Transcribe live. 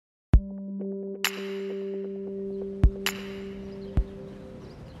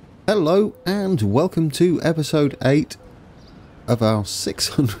Hello and welcome to episode 8 of our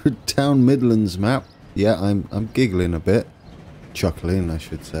 600 town Midlands map. Yeah, I'm giggling a bit. Chuckling, I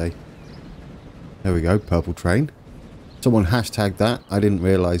should say. There we go, purple train. Someone hashtagged that. I didn't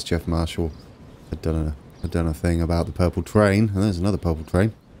realise Jeff Marshall had done a thing about the purple train. And there's another purple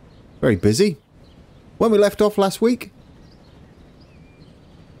train. Very busy. When we left off last week,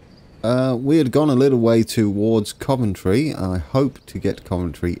 we had gone a little way towards Coventry. I hope to get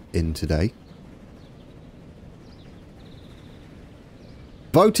Coventry in today.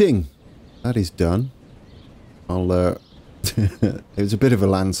 Voting! That is done. It was a bit of a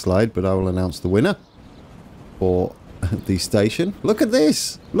landslide, but I will announce the winner for the station. Look at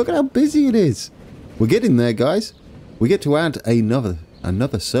this! Look at how busy it is! We're getting there, guys. We get to add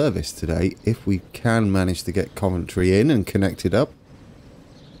another service today if we can manage to get Coventry in and connected up.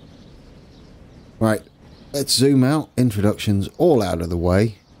 Right, let's zoom out. Introductions all out of the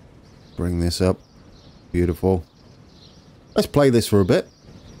way. Bring this up. Beautiful. Let's play this for a bit.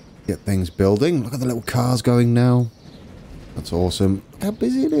 Get things building. Look at the little cars going now. That's awesome. Look how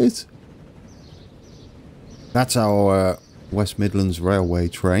busy it is. That's our West Midlands Railway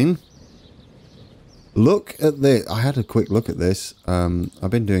train. Look at this. I had a quick look at this. I've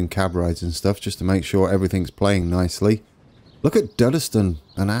been doing cab rides and stuff just to make sure everything's playing nicely. Look at Duddeston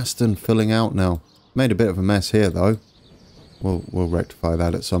and Aston filling out now. Made a bit of a mess here though. We'll rectify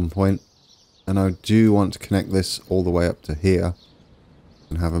that at some point. And I do want to connect this all the way up to here.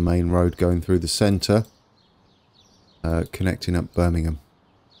 And have a main road going through the centre. Connecting up Birmingham.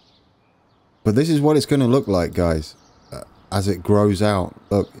 But this is what it's going to look like, guys. As it grows out.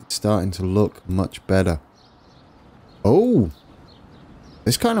 Look, it's starting to look much better. Oh!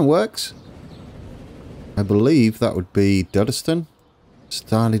 This kind of works. I believe that would be Duddeston.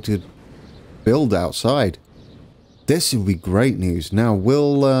 Started to build outside. This would be great news. Now,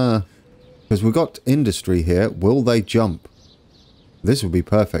 will... because we've got industry here. Will they jump? This would be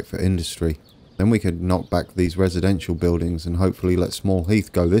perfect for industry. Then we could knock back these residential buildings and hopefully let Small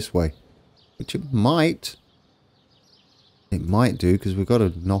Heath go this way. Which it might. It might do, because we've got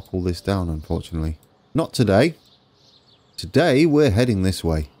to knock all this down, unfortunately. Not today. Today, we're heading this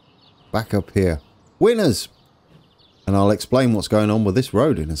way. Back up here. Winners! And I'll explain what's going on with this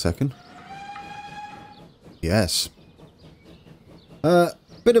road in a second. Yes.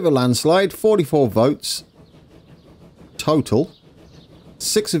 Bit of a landslide. 44 votes. Total.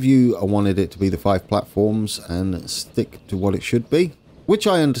 6 of you wanted it to be the 5 platforms and stick to what it should be. Which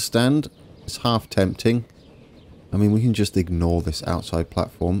I understand is half tempting. I mean, we can just ignore this outside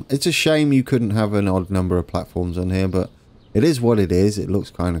platform. It's a shame you couldn't have an odd number of platforms on here, but it is what it is. It looks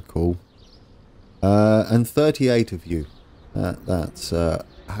kind of cool. And 38 of you. That's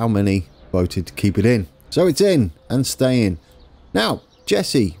how many voted to keep it in. So it's in and staying. Now,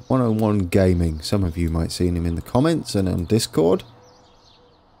 Jesse 101 Gaming. Some of you might have seen him in the comments and on Discord.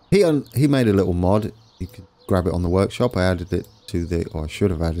 He made a little mod. You could grab it on the workshop. I added it to the... or I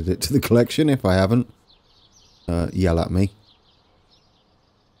should have added it to the collection if I haven't. Yell at me.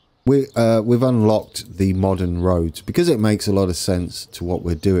 We've unlocked the modern roads because it makes a lot of sense to what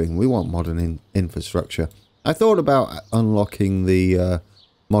we're doing. We want modern infrastructure. I thought about unlocking the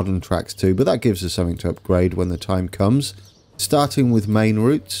modern tracks too, but that gives us something to upgrade when the time comes. Starting with main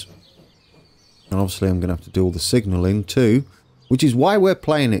routes. And obviously I'm going to have to do all the signalling too, which is why we're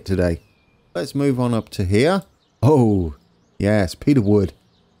playing it today. Let's move on up to here. Oh, yes, Peter Wood.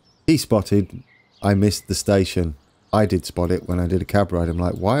 He spotted I missed the station. I did spot it when I did a cab ride. I'm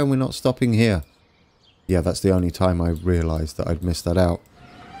like, why are we not stopping here? Yeah, that's the only time I realised that I'd missed that out.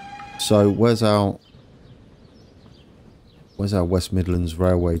 So, where's our West Midlands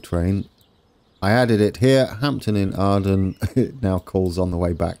Railway train? I added it here. Hampton in Arden. It now calls on the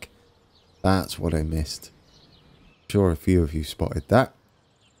way back. That's what I missed. I'm sure a few of you spotted that.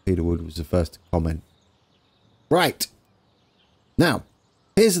 Peter Wood was the first to comment. Right. Now,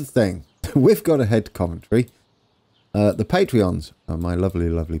 here's the thing. We've got to head to Coventry. The Patreons, my lovely,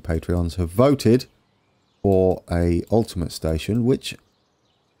 lovely Patreons, have voted for a ultimate station, which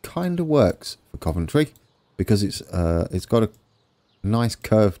kind of works for Coventry because it's got a nice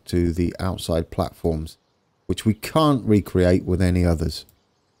curve to the outside platforms, which we can't recreate with any others.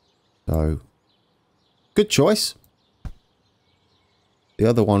 So, good choice. The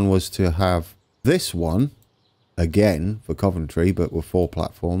other one was to have this one again for Coventry, but with 4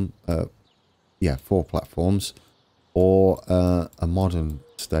 platforms. Or a modern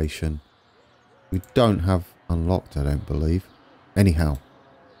station. We don't have unlocked, I don't believe. Anyhow,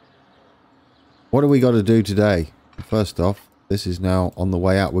 what do we got to do today? First off, this is now on the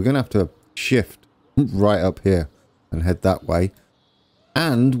way out. We're going to have to shift right up here and head that way.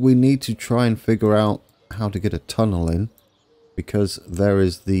 And we need to try and figure out how to get a tunnel in, because there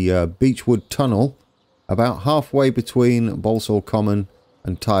is the Beechwood Tunnel about halfway between Balsall Common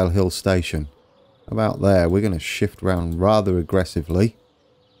and Tile Hill Station. About there. We're going to shift around rather aggressively,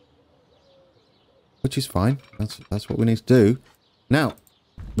 which is fine. That's what we need to do. Now,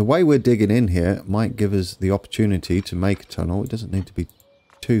 the way we're digging in here might give us the opportunity to make a tunnel. It doesn't need to be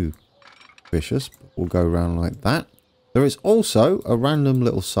too vicious, but we'll go around like that. There is also a random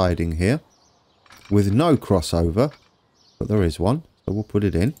little siding here with no crossover, but there is one, so we'll put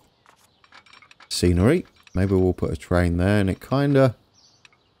it in. Scenery. Maybe we'll put a train there, and it kind of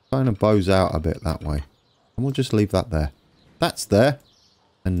bows out a bit that way. And we'll just leave that there. That's there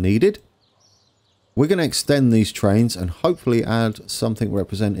and needed. We're going to extend these trains and hopefully add something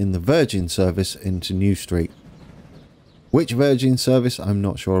representing the Virgin service into New Street. Which Virgin service, I'm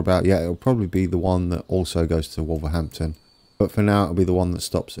not sure about yet. It'll probably be the one that also goes to Wolverhampton. But for now, it'll be the one that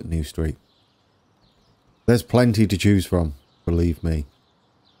stops at New Street. There's plenty to choose from, believe me.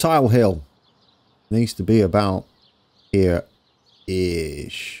 Tile Hill needs to be about here-ish.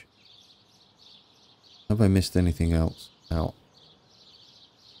 Have I missed anything else out?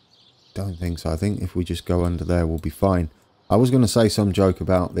 Don't think so. I think if we just go under there, we'll be fine. I was going to say some joke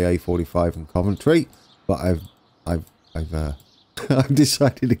about the A45 in Coventry, but I've I've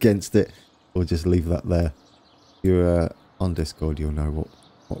decided against it. We'll just leave that there. If you're on Discord, you'll know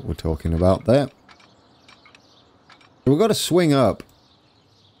what we're talking about there. So we've got to swing up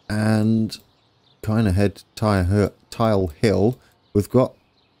and kind of head to Tile Hill. We've got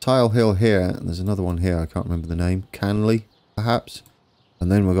Tile Hill here, and there's another one here. I can't remember the name. Canley, perhaps.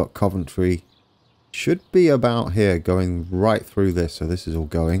 And then we've got Coventry. Should be about here, going right through this. So this is all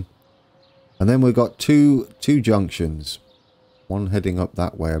going. And then we've got two junctions. One heading up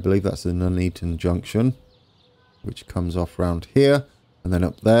that way. I believe that's the Nuneaton Junction, which comes off round here. And then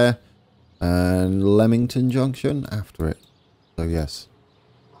up there. And Leamington Junction after it. So yes.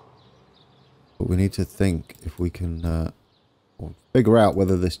 But we need to think if we can or figure out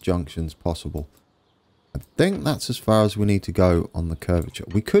whether this junction's possible. I think that's as far as we need to go on the curvature.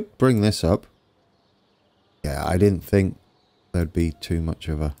 We could bring this up. Yeah, I didn't think there'd be too much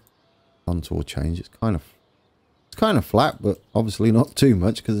of a contour change. It's kind of flat, but obviously not too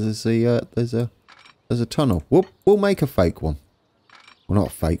much because there's a tunnel. We'll make a fake one. Well, not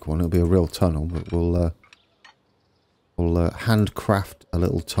a fake one. It'll be a real tunnel, but we'll handcraft a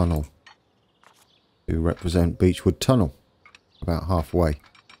little tunnel to represent Beechwood Tunnel about halfway.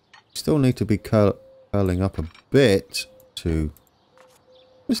 Still need to be curling up a bit to...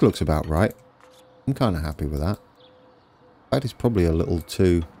 This looks about right. I'm kind of happy with that. That is probably a little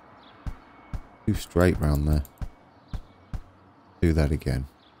too straight round there. Do that again.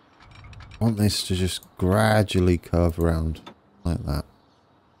 I want this to just gradually curve around like that.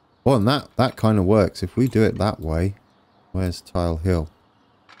 Well, and that kind of works. If we do it that way, where's Tile Hill?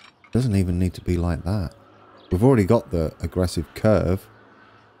 It doesn't even need to be like that. We've already got the aggressive curve.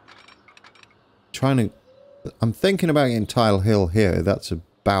 I'm thinking about getting Tile Hill here. That's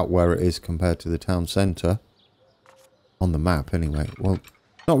about where it is compared to the town centre. On the map, anyway. Well,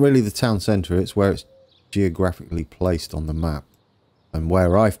 not really the town centre. It's where it's geographically placed on the map. And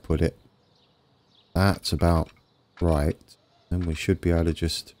where I've put it, that's about right. Then we should be able to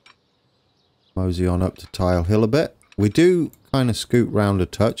just mosey on up to Tile Hill a bit. We do kind of scoot round a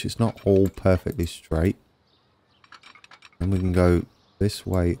touch. It's not all perfectly straight. And we can go this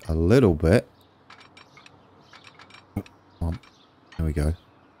way a little bit. Oh, there we go.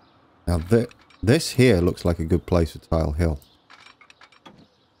 Now this here looks like a good place for Tile Hill.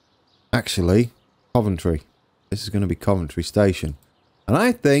 Actually, Coventry. This is going to be Coventry Station. And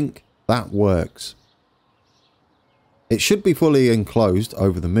I think that works. It should be fully enclosed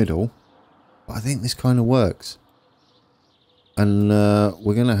over the middle. But I think this kind of works. And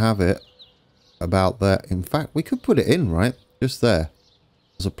we're going to have it about there. In fact, we could put it in, right? Just there.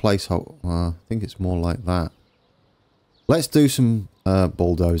 As a placeholder. I think it's more like that. Let's do some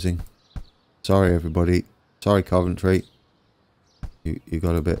bulldozing. Sorry, everybody. Sorry, Coventry. You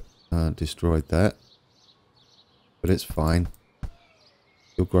got a bit destroyed there. But it's fine.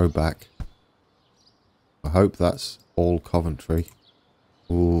 You'll grow back. I hope that's all Coventry.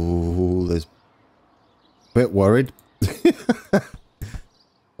 Ooh, there's a bit worried.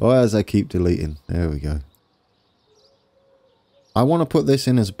 Oh, as I keep deleting. There we go. I want to put this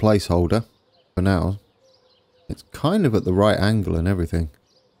in as a placeholder for now. It's kind of at the right angle and everything.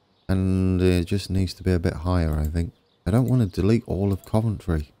 And it just needs to be a bit higher, I think. I don't want to delete all of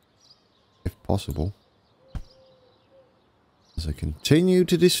Coventry, if possible. As I continue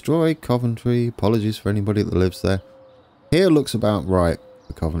to destroy Coventry. Apologies for anybody that lives there. Here looks about right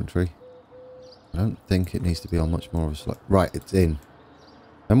for Coventry. I don't think it needs to be on much more of a slope. Right, it's in.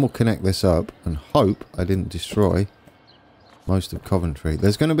 Then we'll connect this up and hope I didn't destroy most of Coventry.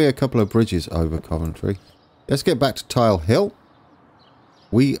 There's going to be a couple of bridges over Coventry. Let's get back to Tile Hill.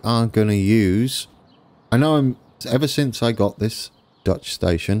 We are going to use... I know ever since I got this Dutch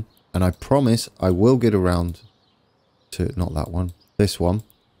station, and I promise I will get around to... Not that one. This one.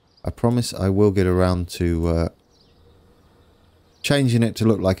 I promise I will get around to changing it to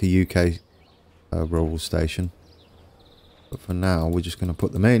look like a UK rural station. But for now, we're just going to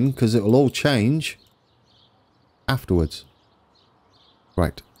put them in because it will all change afterwards.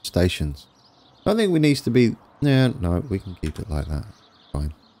 Right, stations. I don't think we need to be... Yeah, no, we can keep it like that.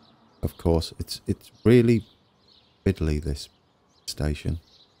 Fine. Of course, it's really fiddly, this station.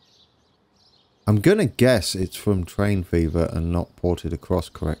 I'm going to guess it's from Train Fever and not ported across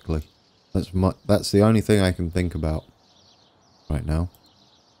correctly. That's the only thing I can think about right now.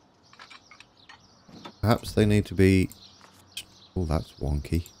 Perhaps they need to be... Oh, that's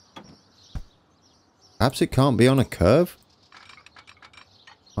wonky. Perhaps it can't be on a curve?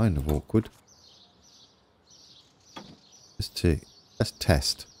 Kind of awkward. Let's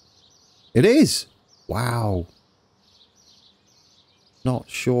test. It is! Wow. Not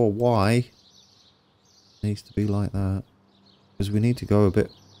sure why it needs to be like that. Because we need to go a bit...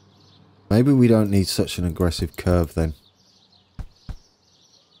 Maybe we don't need such an aggressive curve then.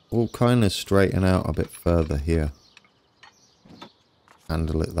 We'll kind of straighten out a bit further here.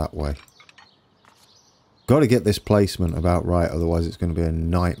 Handle it that way. Got to get this placement about right, otherwise it's going to be a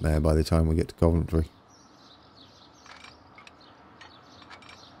nightmare by the time we get to Coventry.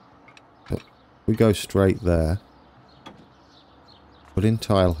 But we go straight there. Put in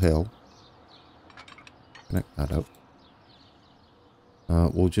Tile Hill. Connect that up.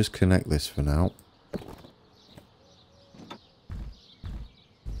 We'll just connect this for now.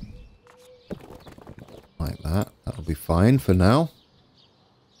 Like that. That'll be fine for now.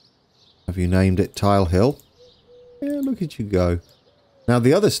 Have you named it Tile Hill? Yeah, look at you go. Now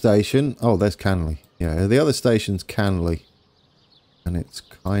the other station... Oh, there's Canley. Yeah, the other station's Canley. And it's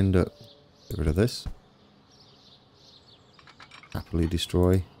kind of... Get rid of this. Happily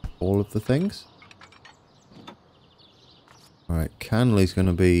destroy all of the things. Alright, Canley's going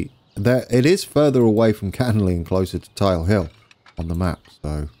to be... There, it is further away from Canley and closer to Tile Hill on the map,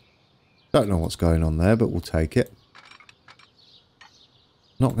 so... Don't know what's going on there, but we'll take it.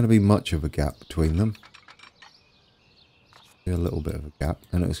 Not going to be much of a gap between them. Be a little bit of a gap,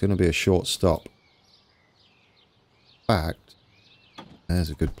 and it's going to be a short stop. In fact,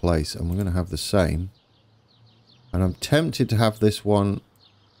 there's a good place, and we're going to have the same. And I'm tempted to have this one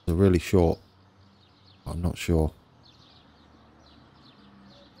really short. I'm not sure.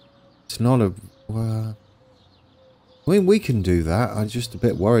 It's not a... I mean, we can do that. I'm just a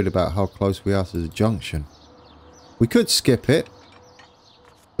bit worried about how close we are to the junction. We could skip it.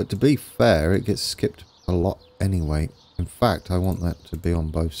 But to be fair, it gets skipped a lot anyway. In fact, I want that to be on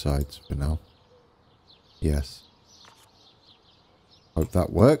both sides for now. Yes. Hope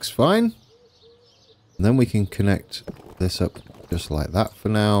that works fine. And then we can connect this up just like that for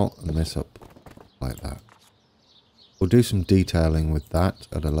now. And this up like that. We'll do some detailing with that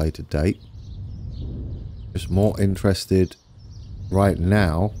at a later date. Just more interested right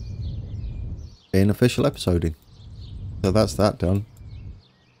now in official episoding. So that's that done.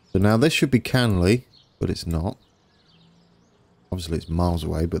 So now this should be Canley, but it's not. Obviously it's miles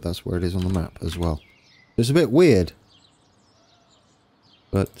away, but that's where it is on the map as well. It's a bit weird.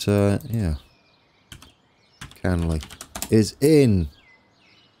 But, yeah. Canley is in.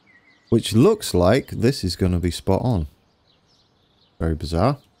 Which looks like this is going to be spot on. Very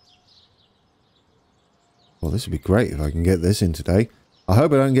bizarre. Well, this would be great if I can get this in today. I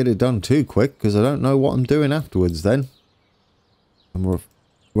hope I don't get it done too quick, because I don't know what I'm doing afterwards then. And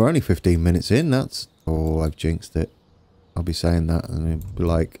we're only 15 minutes in, that's... Oh, I've jinxed it. I'll be saying that and it'll be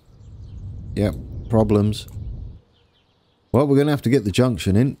like... Yep, problems. Well, we're going to have to get the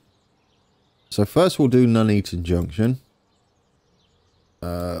junction in. So first we'll do Nuneaton Junction.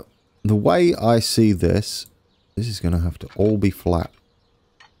 The way I see this is going to have to all be flat.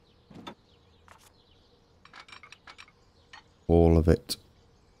 All of it.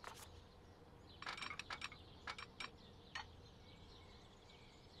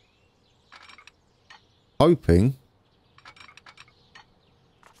 Hoping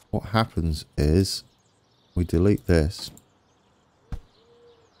what happens is we delete this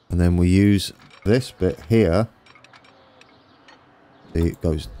and then we use this bit here. See, it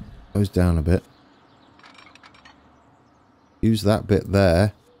goes down a bit. Use that bit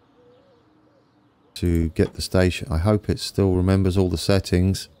there to get the station. I hope it still remembers all the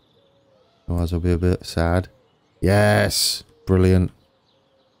settings. Otherwise I'll be a bit sad. Yes! Brilliant.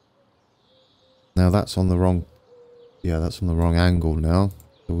 Now that's on the wrong... Yeah, that's on the wrong angle now.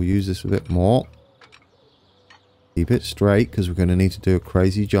 So we'll use this a bit more. Keep it straight, because we're going to need to do a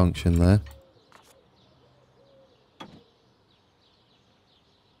crazy junction there.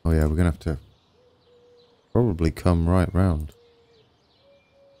 Oh yeah, we're going to have to probably come right round.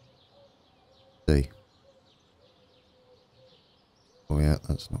 See. Oh yeah,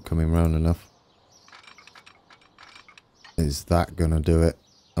 that's not coming round enough. Is that going to do it?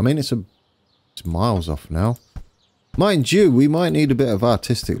 I mean, it's miles off now. Mind you, we might need a bit of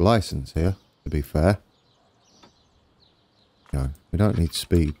artistic license here, to be fair. No, we don't need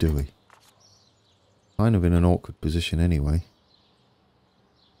speed, do we? Kind of in an awkward position anyway.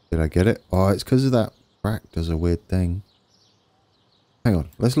 Did I get it? Oh, it's because of that rack does a weird thing. Hang on,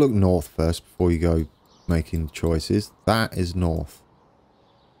 let's look north first before you go making choices. That is north.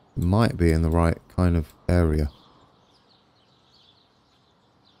 It might be in the right kind of area.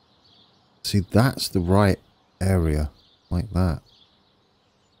 See, that's the right area. Like that.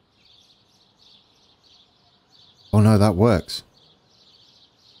 Oh no, that works.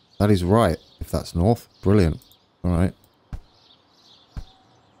 That is right. If that's north, brilliant. Alright.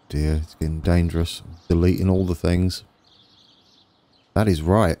 Dear, it's getting dangerous. I'm deleting all the things. That is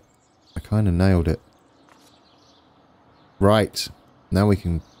right. I kind of nailed it. Right. Now we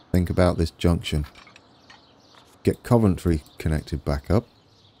can think about this junction. Get Coventry connected back up.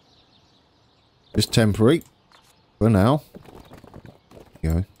 Just temporary. For now.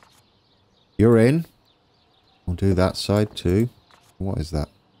 There you go. You're in. We'll do that side too. What is that?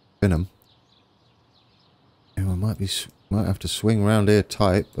 Venom. Yeah, I might have to swing around here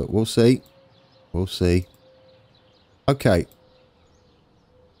tight, but we'll see. We'll see. Okay.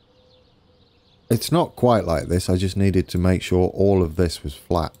 It's not quite like this. I just needed to make sure all of this was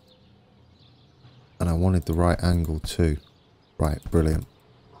flat. And I wanted the right angle too. Right, brilliant.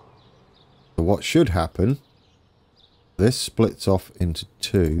 So what should happen, this splits off into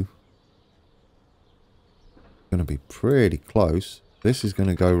two. Going to be pretty close. This is going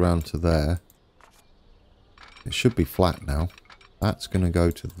to go round to there. It should be flat now. That's going to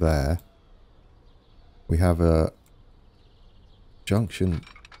go to there. We have a junction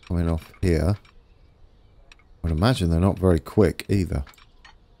coming off here. I would imagine they're not very quick either.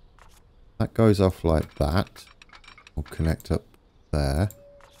 That goes off like that. We'll connect up there.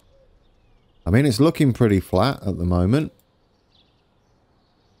 I mean, it's looking pretty flat at the moment.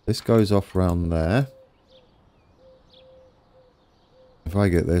 This goes off round there. If I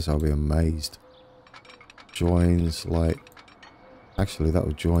get this, I'll be amazed. Joins like... Actually, that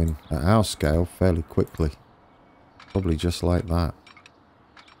would join at our scale fairly quickly. Probably just like that.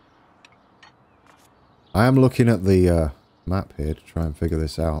 I am looking at the map here to try and figure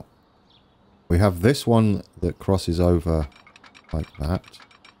this out. We have this one that crosses over like that.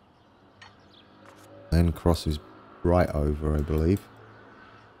 Then crosses right over, I believe.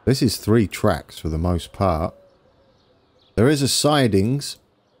 This is 3 tracks for the most part. There is a sidings.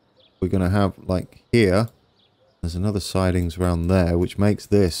 We're going to have, like, here. There's another sidings around there, which makes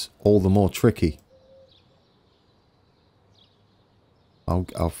this all the more tricky.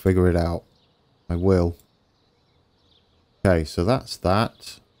 I'll figure it out. I will. Okay, so that's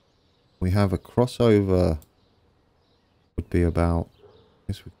that. We have a crossover. Would be about... I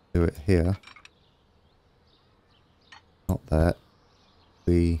guess we can do it here. Not that.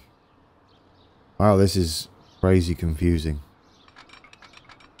 Wow, this is crazy confusing.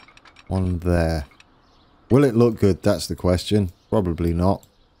 One there. Will it look good? That's the question. Probably not.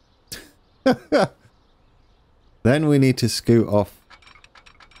 Then we need to scoot off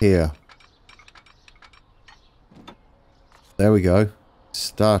here. There we go.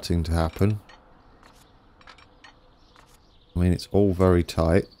 Starting to happen. I mean, it's all very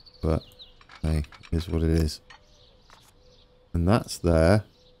tight, but hey, it is what it is. And that's there.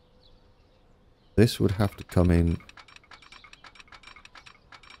 This would have to come in.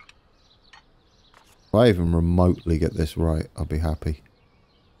 If I even remotely get this right, I'll be happy.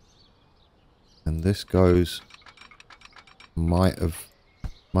 And this goes... Might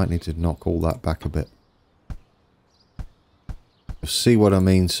need to knock all that back a bit. You'll see what I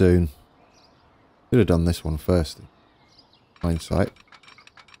mean soon. Should have done this one first. Hindsight.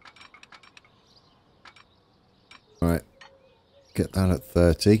 Right. Get that at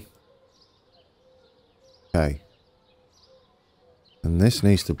 30. Okay. And this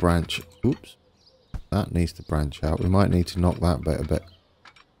needs to branch. Oops. That needs to branch out. We might need to knock that bit a bit.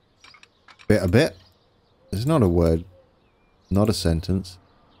 Bit a bit? It's not a word. Not a sentence.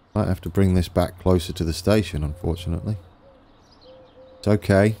 Might have to bring this back closer to the station, unfortunately. It's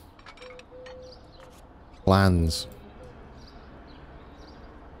okay. Plans.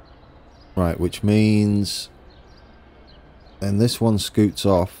 Right, which means... And this one scoots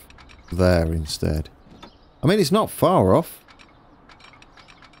off there instead. I mean, it's not far off.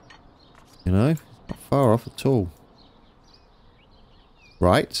 You know? It's not far off at all.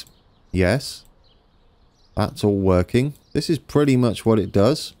 Right. Yes. That's all working. This is pretty much what it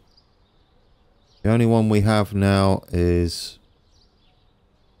does. The only one we have now is...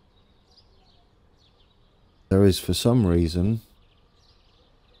 There is, for some reason,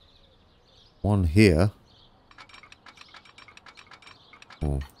 one here.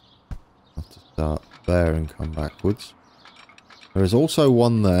 Oh, have to start there and come backwards. There is also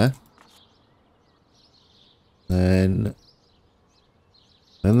one there. Then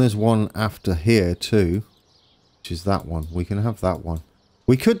there's one after here too, which is that one. We can have that one.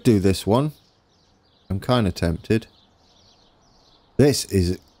 We could do this one. I'm kind of tempted. This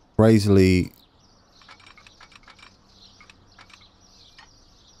is crazily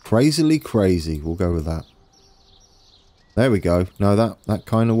crazy. We'll go with that. There we go. No, that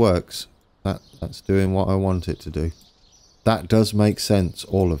kind of works. That's doing what I want it to do. That does make sense,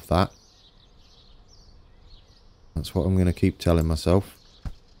 all of that. That's what I'm going to keep telling myself.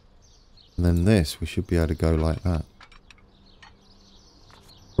 And then this, we should be able to go like that.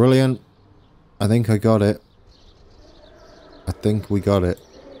 Brilliant. I think I got it. I think we got it.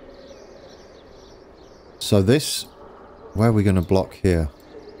 So this, where are we going to block here?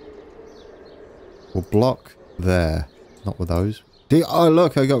 We'll block there. Not with those. Oh,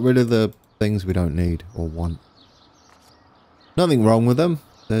 look, I got rid of the things we don't need or want. Nothing wrong with them.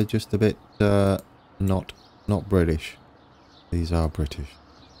 They're just a bit not British. These are British.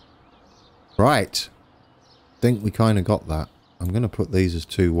 Right. Think we kind of got that. I'm going to put these as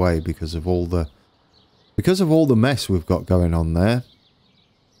two-way because of all the mess we've got going on there.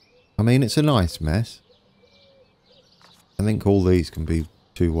 I mean, it's a nice mess. I think all these can be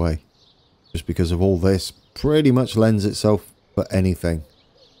two-way. Just because of all this pretty much lends itself for anything.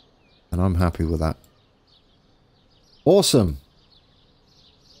 And I'm happy with that. Awesome.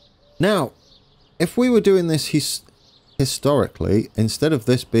 Now, if we were doing this historically, instead of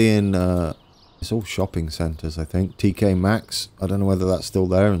this being... it's all shopping centres, I think. TK Maxx. I don't know whether that's still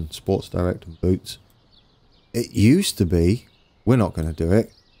there. And Sports Direct and Boots. It used to be. We're not going to do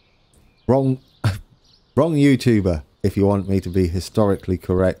it. Wrong YouTuber, if you want me to be historically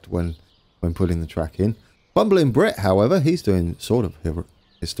correct when putting the track in. Bumbling Brit, however, he's doing sort of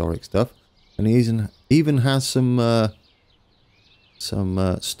historic stuff. And he even has some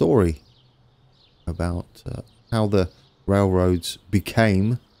story about how the railroads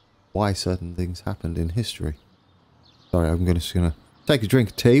became, why certain things happened in history. Sorry, I'm just going to take a drink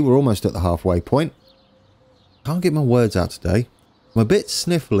of tea. We're almost at the halfway point. Can't get my words out today. I'm a bit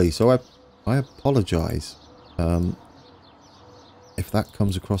sniffly, so I apologise if that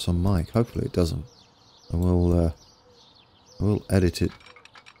comes across on mic. Hopefully it doesn't. And we'll edit it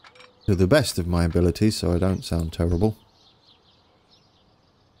to the best of my abilities so I don't sound terrible.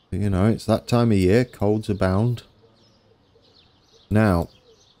 But, you know, it's that time of year. Colds abound. Now,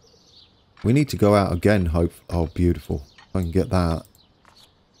 we need to go out again, hope. Oh, beautiful. If I can get that.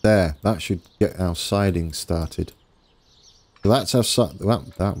 There. That should get our sidings started. So that's our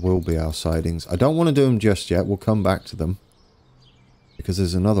that will be our sidings. I don't want to do them just yet. We'll come back to them. Because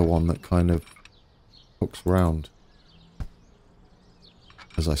there's another one that kind of hooks round.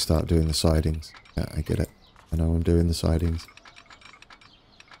 As I start doing the sidings. Yeah, I get it. I know I'm doing the sidings.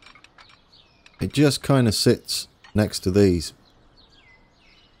 It just kind of sits next to these.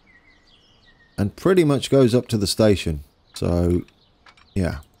 And pretty much goes up to the station. So,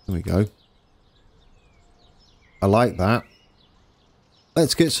 yeah, there we go. I like that.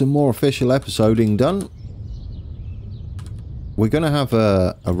 Let's get some more official episoding done. We're going to have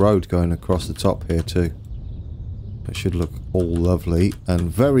a road going across the top here too. It should look all lovely. And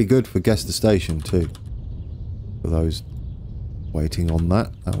very good for guess the station too. For those waiting on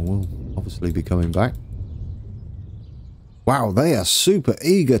that. And we'll obviously be coming back. Wow, they are super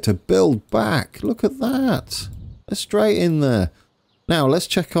eager to build back. Look at that. They're straight in there. Now, let's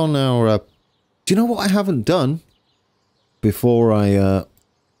check on our... do you know what I haven't done? Before I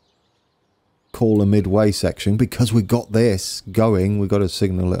call a midway section. Because we got this going. We've got to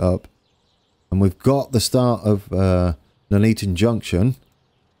signal it up. And we've got the start of Nuneaton Junction.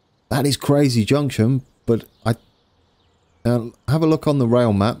 That is crazy junction. But I... have a look on the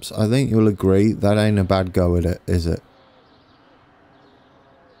rail maps. I think you'll agree that ain't a bad go at it, is it?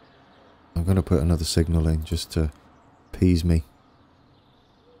 I'm going to put another signal in just to appease me.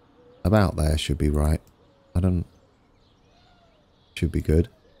 About there should be right. Should be good.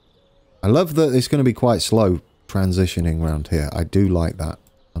 I love that it's going to be quite slow transitioning around here. I do like that.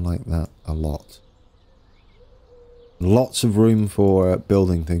 I like that a lot. Lots of room for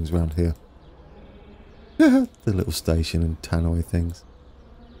building things around here. The little station and tannoy things.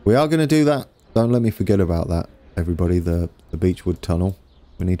 We are going to do that. Don't let me forget about that, everybody. The Beechwood Tunnel.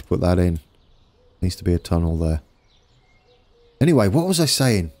 We need to put that in. Needs to be a tunnel there. Anyway, what was I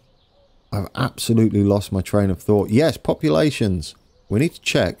saying? I've absolutely lost my train of thought. Yes, populations. We need to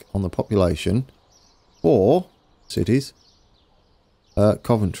check on the population for cities.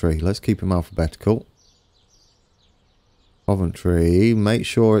 Coventry. Let's keep them alphabetical. Coventry. Make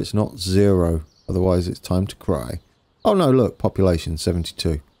sure it's not 0. Otherwise, it's time to cry. Oh, no, look. Population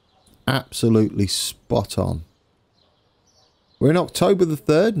 72. Absolutely spot on. We're in October the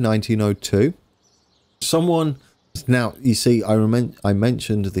 3rd, 1902. Someone... Now, you see, I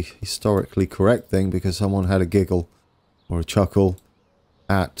mentioned the historically correct thing because someone had a giggle or a chuckle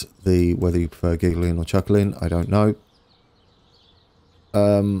at the... Whether you prefer giggling or chuckling, I don't know.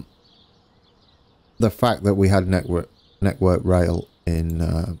 The fact that we had network rail in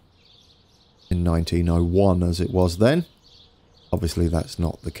 1901 as it was then. Obviously, that's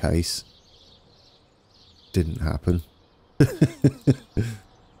not the case. Didn't happen.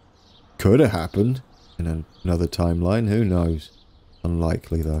 Could have happened in another timeline. Who knows?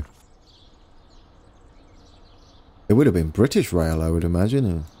 Unlikely, though. It would have been British Rail, I would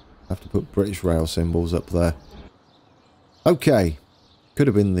imagine. Have to put British Rail symbols up there. Okay. Could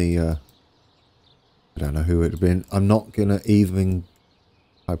have been the... I don't know who it would have been. I'm not going to even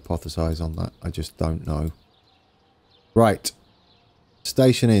hypothesize on that. I just don't know. Right.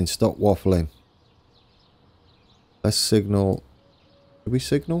 Station in. Stop waffling. Let's signal. Did we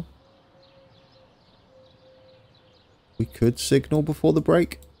signal? We could signal before the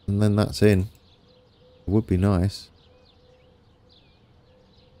break. And then that's in. It would be nice.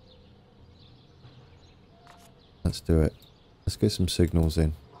 Let's do it. Let's get some signals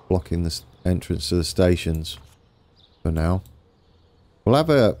in. Blocking the entrance to the stations. For now. We'll have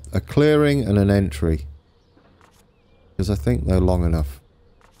a clearing and an entry. Because I think they're long enough.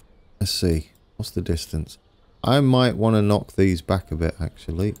 Let's see. What's the distance? I might want to knock these back a bit,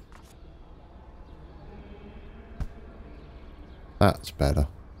 actually. That's better.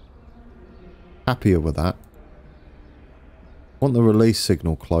 Happier with that. Want the release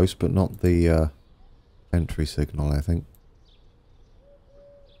signal close, but not the entry signal, I think.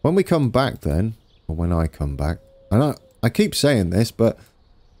 When we come back then, or when I come back, and I keep saying this, but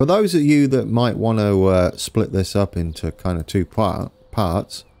for those of you that might want to split this up into kind of two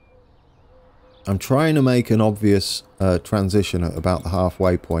parts, I'm trying to make an obvious transition at about the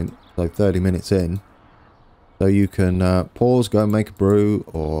halfway point, so 30 minutes in, so you can pause, go and make a brew,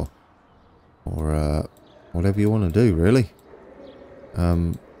 or whatever you want to do, really.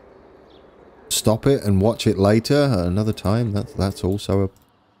 Stop it and watch it later at another time. That's also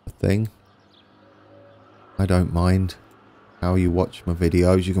a thing. I don't mind how you watch my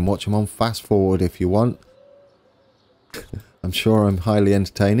videos. You can watch them on fast forward if you want. I'm sure I'm highly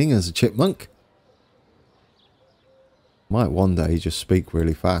entertaining as a chipmunk. Might one day just speak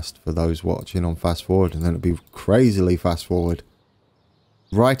really fast for those watching on fast forward, and then it'll be crazily fast forward.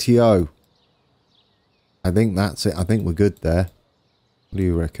 Rightio. I think that's it. I think we're good there. What do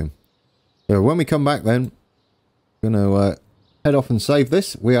you reckon? So when we come back then, we're going to head off and save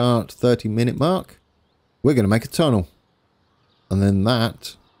this. We are at 30-minute mark. We're going to make a tunnel. And then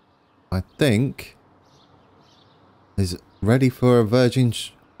that, I think, is ready for a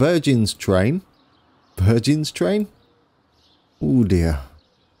Virgin's train. Virgin's train? Oh dear.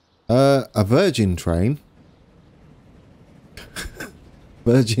 A Virgin train.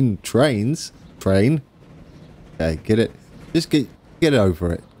 Virgin trains. Train. Okay, get it. Just get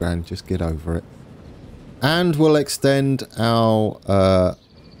over it, Gran. Just get over it. And we'll extend our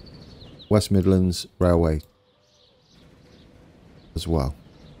West Midlands Railway as well.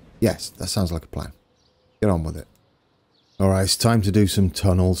 Yes, that sounds like a plan. Get on with it. Alright, it's time to do some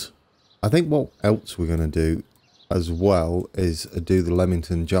tunnels. I think what else we're going to do as well is do the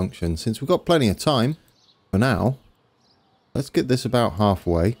Leamington Junction. Since we've got plenty of time for now, let's get this about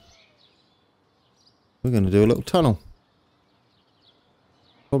halfway. We're going to do a little tunnel.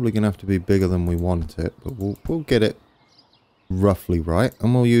 Probably going to have to be bigger than we want it, but we'll get it roughly right,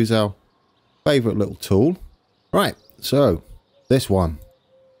 and we'll use our favourite little tool. Right, so this one.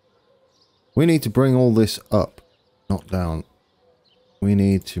 We need to bring all this up, not down. We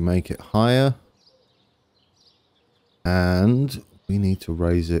need to make it higher, and we need to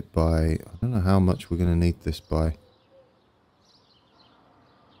raise it by, I don't know how much we're going to need this by.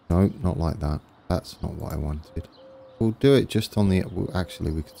 No, not like that. That's not what I wanted. We'll do it just on the... Well,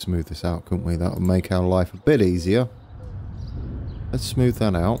 actually, we could smooth this out, couldn't we? That would make our life a bit easier. Let's smooth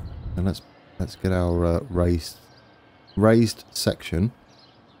that out. And let's get our raised section.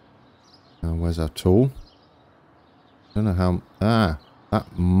 Where's our tool? I don't know how... Ah,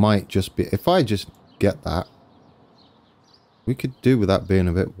 that might just be... If I just get that, we could do with that being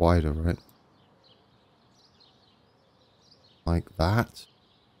a bit wider, right? Like that.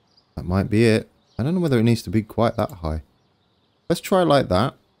 That might be it. I don't know whether it needs to be quite that high. Let's try like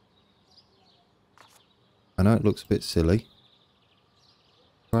that. I know it looks a bit silly.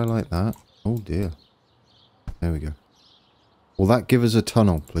 Try like that. Oh dear. There we go. Will that give us a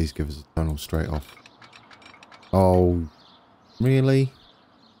tunnel? Please give us a tunnel straight off. Oh, really?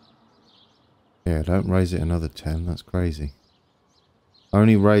 Yeah, don't raise it another 10. That's crazy.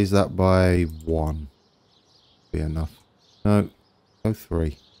 Only raise that by 1. Be enough. No, go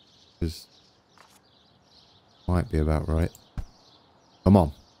 3. Because might be about right. Come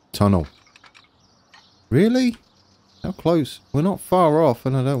on. Tunnel. Really? How close? We're not far off,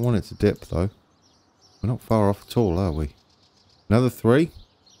 and I don't want it to dip, though. We're not far off at all, are we? Another 3?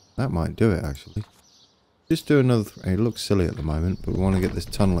 That might do it, actually. Just do another 3. It looks silly at the moment, but we want to get this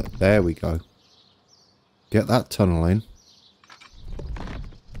tunnel... There we go. Get that tunnel in.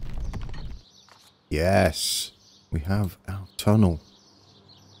 Yes. We have our tunnel.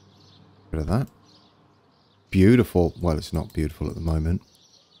 Rid of that. Beautiful. Well, it's not beautiful at the moment.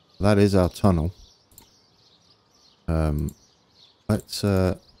 That is our tunnel. Let's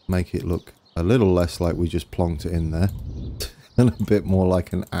make it look a little less like we just plonked it in there. And a bit more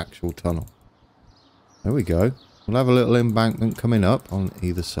like an actual tunnel. There we go. We'll have a little embankment coming up on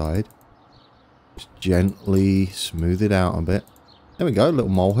either side. Just gently smooth it out a bit. There we go. A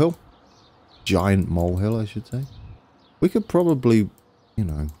little molehill. Giant molehill, I should say. We could probably, you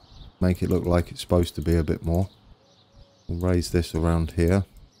know, make it look like it's supposed to be a bit more. We'll raise this around here.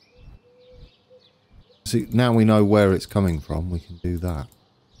 See, now we know where it's coming from. We can do that.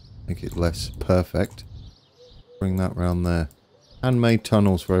 Make it less perfect. Bring that round there. Handmade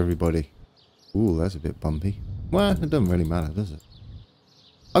tunnels for everybody. Ooh, that's a bit bumpy. Well, it doesn't really matter, does it?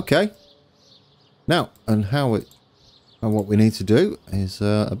 Okay. Now, and what we need to do is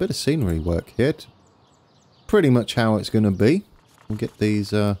a bit of scenery work here. Pretty much how it's going to be. We'll get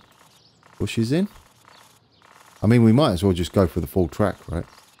these bushes in. I mean, we might as well just go for the full track, right?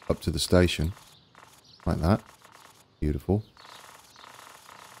 Up to the station. Like that. Beautiful.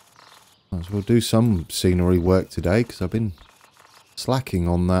 Might as well do some scenery work today, because I've been slacking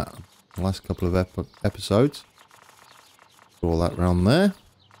on that the last couple of episodes. Put all that round there.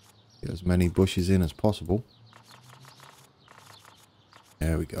 Get as many bushes in as possible.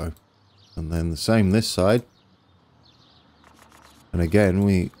 There we go. And then the same this side. And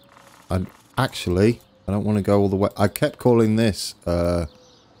again, I don't want to go all the way. I kept calling this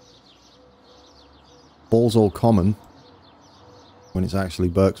Balsall Common when it's actually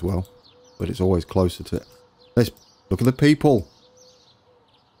Berkswell, but it's always closer to it. Let's look at the people.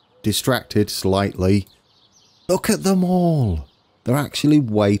 Distracted slightly. Look at them all. They're actually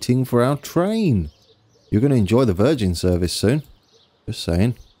waiting for our train. You're going to enjoy the Virgin service soon. Just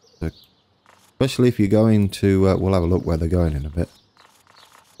saying. Especially if you're going to... we'll have a look where they're going in a bit.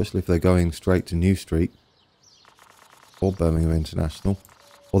 Especially if they're going straight to New Street. Or Birmingham International.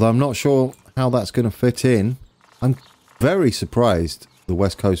 Although I'm not sure how that's going to fit in. I'm very surprised the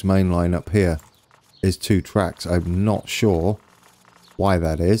West Coast Main Line up here is 2 tracks. I'm not sure why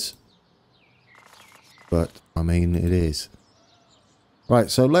that is. But, I mean, it is. Right,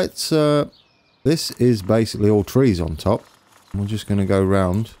 so let's... this is basically all trees on top. We're just going to go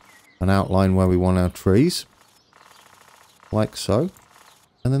round and outline where we want our trees. Like so.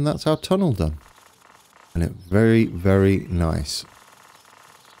 And then that's our tunnel done. And it's very, very nice.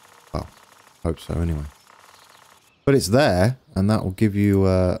 Well, hope so anyway. But it's there, and that will give you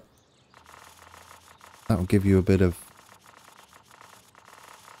a bit of...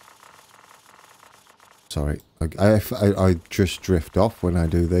 Sorry, I just drift off when I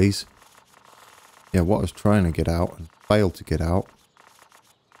do these. Yeah, what I was trying to get out and failed to get out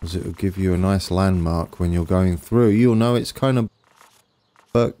was it will give you a nice landmark when you're going through. You'll know it's kind of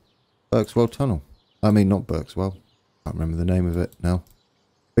Berkswell Tunnel. I mean, not Berkswell. I can't remember the name of it now.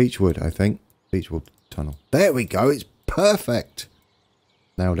 Beechwood, I think. Beechwood Tunnel. There we go. It's perfect.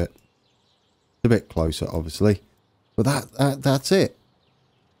 Nailed it. It's a bit closer, obviously. But that's it.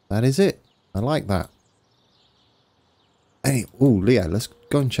 That is it. I like that. Hey, oh, Leo, let's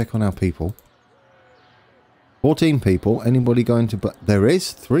go and check on our people. 14 people. Anybody going to... But there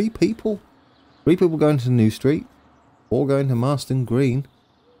is 3 people. 3 people going to New Street. 4 going to Marston Green.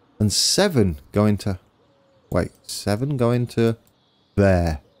 And 7 going to... Wait, 7 going to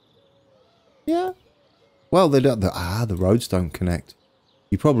there. Yeah. Well, they don't... The roads don't connect.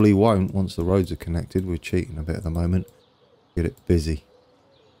 You probably won't once the roads are connected. We're cheating a bit at the moment. Get it busy.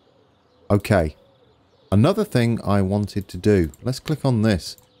 Okay. Another thing I wanted to do. Let's click on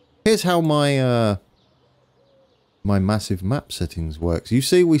this. Here's how my my massive map settings works. You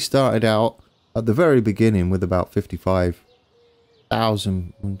see, we started out at the very beginning with about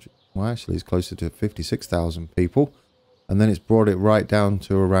 55,000. Well, actually, it's closer to 56,000 people. And then it's brought it right down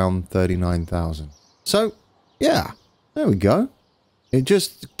to around 39,000. So, yeah. There we go. It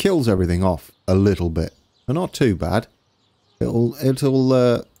just kills everything off a little bit. But not too bad. It'll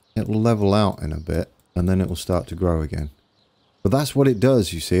level out in a bit. And then it will start to grow again. But that's what it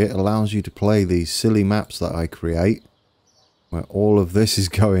does, you see. It allows you to play these silly maps that I create. Where all of this is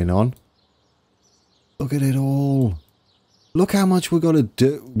going on. Look at it all. Look how much we're going to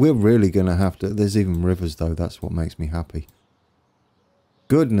do. We're really going to have to... There's even rivers, though. That's what makes me happy.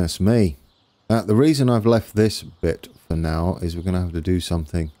 Goodness me. The reason I've left this bit for now is we're going to have to do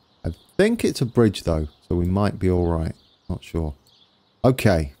something. I think it's a bridge, though. So we might be all right. Not sure.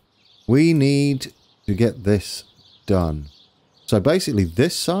 Okay. We need to get this done. So basically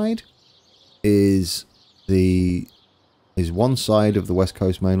this side is one side of the West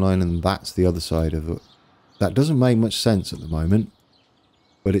Coast Main Line, and that's the other side of it. That doesn't make much sense at the moment,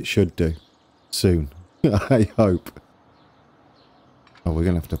 but it should do soon. I hope. Oh, we're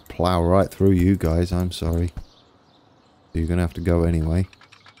going to have to plow right through you guys. I'm sorry. You're going to have to go anyway.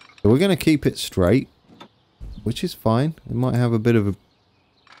 So we're going to keep it straight, which is fine. It might have a bit of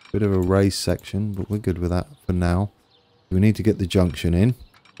a raised section, but we're good with that for now. We need to get the junction in.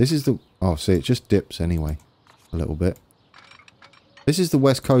 This is the... Oh, see, it just dips anyway. A little bit. This is the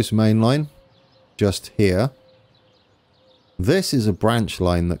West Coast Main Line. Just here. This is a branch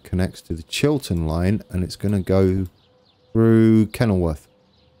line that connects to the Chiltern line, and it's going to go through Kenilworth.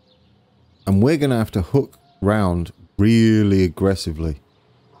 And we're going to have to hook round really aggressively.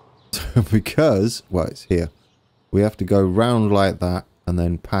 Because... Well, it's here. We have to go round like that and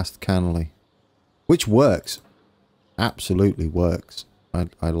then past Canley. Which works. Absolutely works.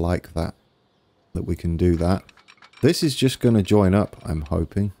 I like that we can do that. This is just going to join up, I'm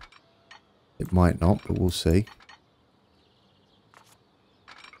hoping. It might not, but we'll see.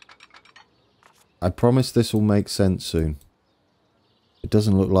 I promise this will make sense soon. It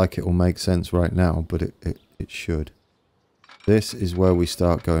doesn't look like it will make sense right now, but it should. This is where we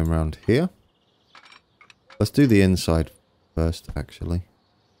start going around here. Let's do the inside first, actually.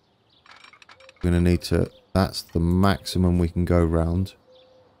 We're going to need to... That's the maximum we can go round.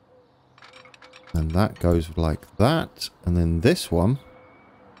 And that goes like that. And then this one...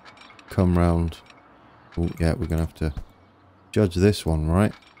 Come round... Oh, yeah, we're going to have to judge this one,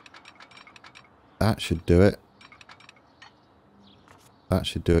 right? That should do it. That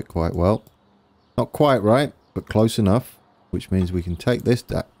should do it quite well. Not quite right, but close enough. Which means we can take this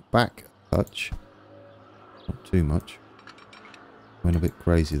back a touch. Not too much. Went a bit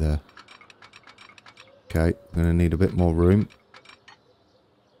crazy there. Okay, I'm going to need a bit more room.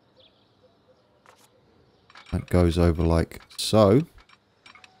 That goes over like so.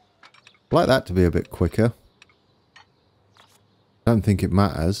 I'd like that to be a bit quicker. I don't think it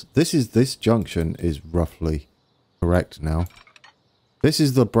matters. This junction is roughly correct now. This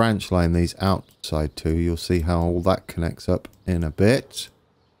is the branch line, these outside two. You'll see how all that connects up in a bit.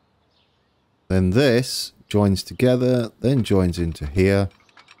 Then this joins together, then joins into here.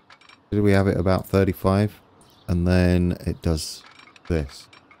 Did we have it about 35? And then it does this.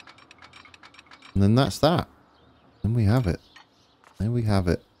 And then that's that. Then we have it. There we have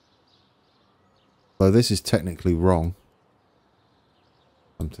it. So this is technically wrong.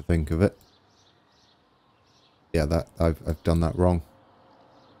 Come to think of it. Yeah, that I've done that wrong.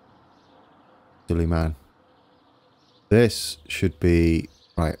 Silly man. This should be...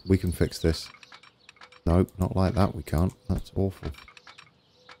 Right, we can fix this. Nope, not like that we can't. That's awful.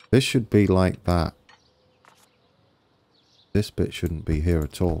 This should be like that. This bit shouldn't be here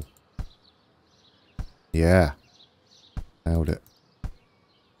at all. Yeah. Nailed it.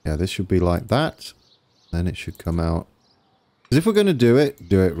 Yeah, this should be like that. Then it should come out. Because if we're going to do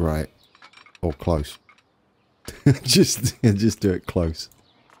it right. Or close. just do it close.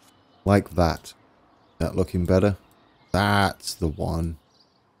 Like that. That looking better? That's the one.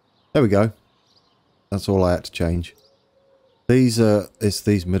 There we go. That's all I had to change. It's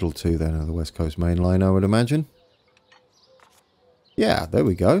these middle two then of the West Coast Main Line, I would imagine. Yeah, there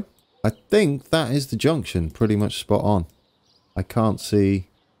we go. I think that is the junction, pretty much spot on. I can't see...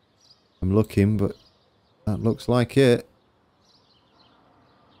 I'm looking, but that looks like it.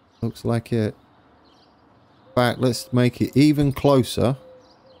 Looks like it. In fact, let's make it even closer.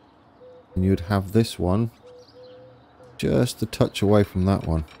 And you'd have this one just a touch away from that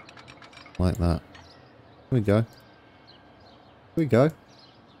one. Like that. Here we go. Here we go.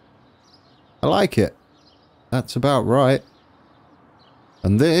 I like it. That's about right.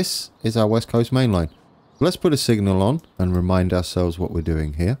 And this is our West Coast main line. Let's put a signal on and remind ourselves what we're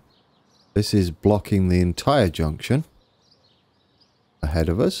doing here. This is blocking the entire junction ahead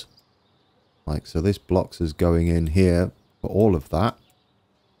of us. Like so, this blocks us going in here for all of that.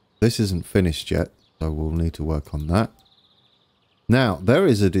 This isn't finished yet, so we'll need to work on that. Now, there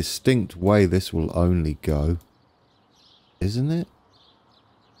is a distinct way this will only go, isn't it?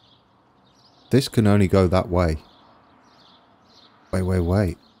 This can only go that way.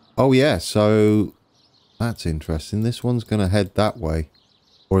 Wait. Oh, yeah, so that's interesting. This one's going to head that way.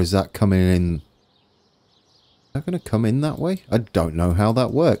 Or is that coming in? Is that going to come in that way? I don't know how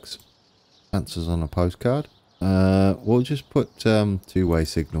that works. Answers on a postcard. We'll just put two-way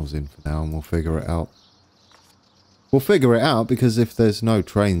signals in for now and we'll figure it out. We'll figure it out because if there's no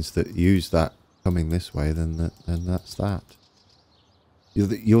trains that use that coming this way, then that's that.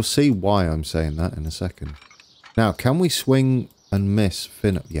 You'll see why I'm saying that in a second. Now, can we swing and miss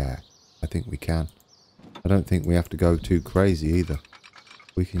Finn? Yeah, I think we can. I don't think we have to go too crazy either.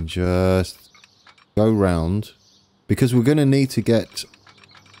 We can just go round because we're going to need to get...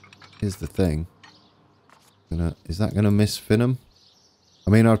 Here's the thing. Is that going to miss Finham?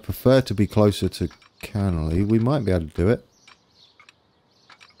 I mean, I'd prefer to be closer to Canley. We might be able to do it.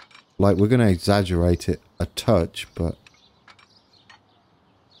 Like, we're going to exaggerate it a touch, but...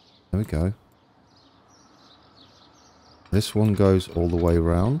 There we go. This one goes all the way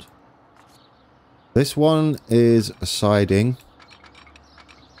around. This one is a siding.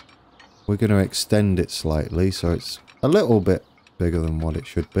 We're going to extend it slightly, so it's a little bit bigger than what it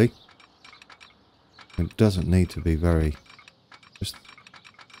should be. It doesn't need to be very...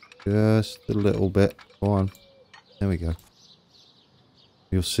 Just a little bit. Go on. There we go.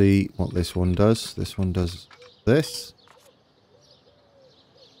 You'll see what this one does. This one does this.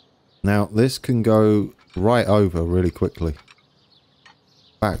 Now, this can go right over really quickly.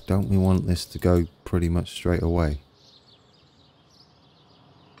 In fact, don't we want this to go pretty much straight away?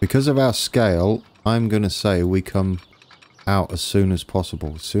 Because of our scale, I'm going to say we come out as soon as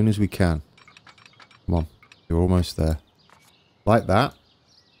possible. As soon as we can. Come on. You're almost there. Like that.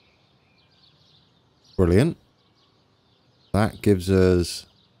 Brilliant. That gives us...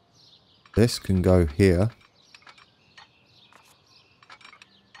 This can go here.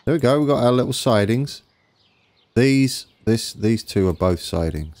 There we go. We've got our little sidings. These two are both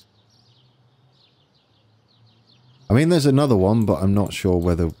sidings. I mean, there's another one, but I'm not sure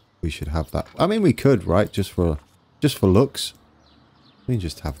whether we should have that. I mean, we could, right? Just for looks. We can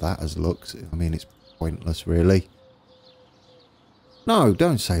just have that as looks. I mean, it's pointless, really. No,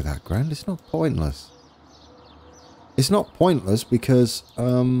 don't say that, Grand. It's not pointless. It's not pointless because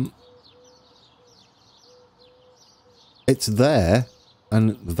it's there,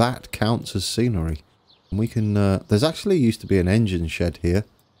 and that counts as scenery. And we can... there's actually used to be an engine shed here,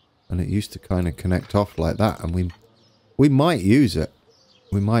 and it used to kind of connect off like that, and we might use it.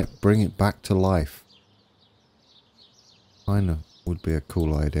 We might bring it back to life. Kind of would be a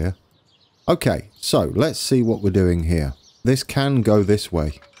cool idea. Okay, so let's see what we're doing here. This can go this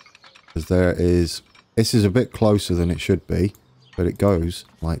way, because there is... This is a bit closer than it should be, but it goes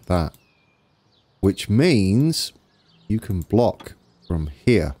like that. Which means you can block from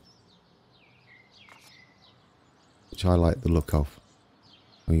here. Which I like the look of.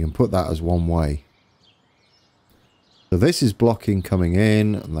 And you can put that as one way. So this is blocking coming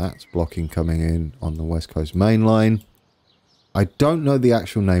in, and that's blocking coming in on the West Coast main line. I don't know the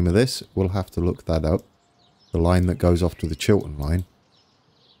actual name of this. We'll have to look that up. The line that goes off to the Chiltern line.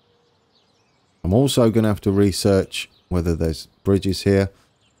 I'm also going to have to research whether there's bridges here.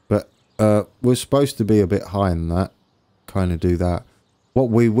 But we're supposed to be a bit higher than that. Kind of do that. What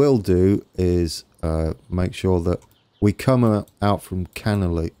we will do is make sure that we come out from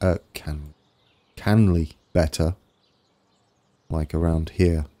Canley better. Like around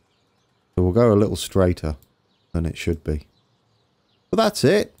here. So we'll go a little straighter than it should be. But that's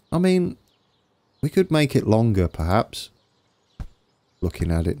it. I mean, we could make it longer perhaps.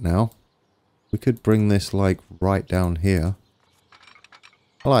 Looking at it now. We could bring this like right down here.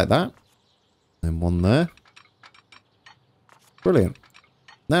 I like that. Then one there. Brilliant.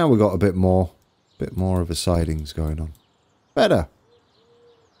 Now we've got a bit more of a sidings going on. Better.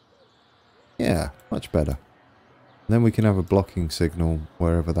 Yeah, much better. And then we can have a blocking signal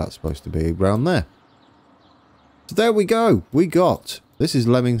wherever that's supposed to be, around there. So there we go. We got This is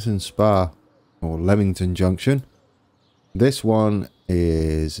Leamington Spa, or Leamington Junction. This one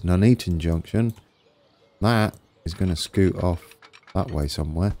is Nuneaton Junction. That is going to scoot off that way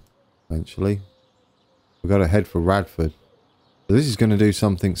somewhere, eventually. We've got to head for Radford. So this is going to do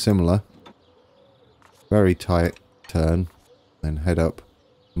something similar. Very tight turn, then head up.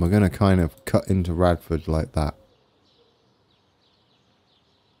 And we're going to kind of cut into Radford like that.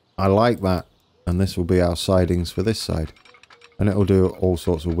 I like that. And this will be our sidings for this side. And it will do all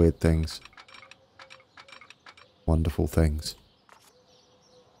sorts of weird things. Wonderful things.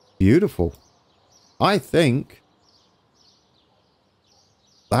 Beautiful. I think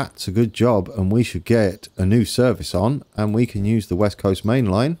that's a good job, and we should get a new service on, and we can use the West Coast Main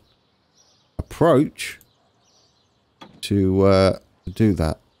Line approach to do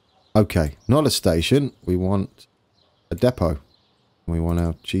that. Okay, not a station. We want a depot. We want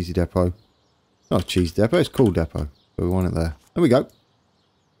our cheesy depot. Not a cheese depot, it's called depot. But we want it there. There we go.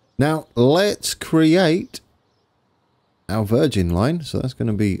 Now, let's create our Virgin line. So that's going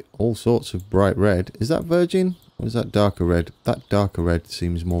to be all sorts of bright red. Is that Virgin? Or is that darker red? That darker red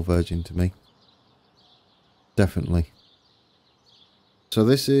seems more Virgin to me. Definitely. So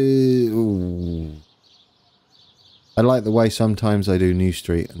this is... Ooh. I like the way sometimes I do New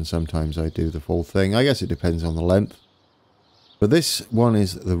Street and sometimes I do the full thing. I guess it depends on the length. But this one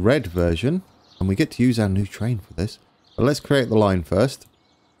is the red version. And we get to use our new train for this. But let's create the line first.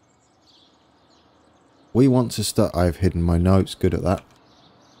 We want to start... I've hidden my notes. Good at that.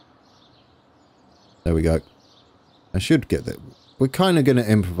 There we go. I should get that. We're kind of going to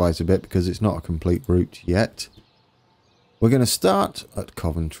improvise a bit because it's not a complete route yet. We're going to start at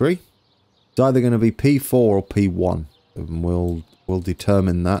Coventry. It's either going to be P4 or P1. And we'll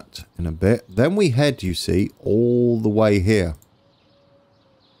determine that in a bit. Then we head, you see, all the way here.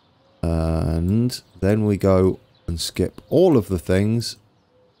 And then we go and skip all of the things.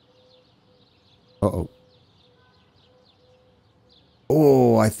 Uh-oh.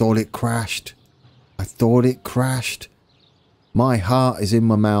 Oh, I thought it crashed. I thought it crashed. My heart is in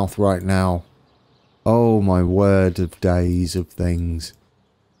my mouth right now. Oh, my word of days of things.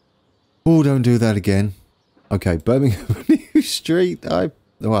 Oh, don't do that again. Okay, Birmingham New Street.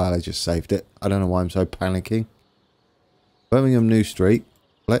 Well, I just saved it. I don't know why I'm so panicking. Birmingham New Street.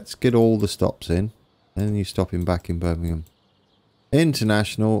 Let's get all the stops in. And then you stop him back in Birmingham.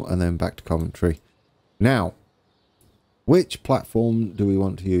 International and then back to Coventry. Now, which platform do we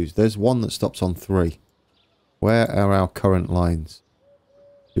want to use? There's one that stops on 3. Where are our current lines?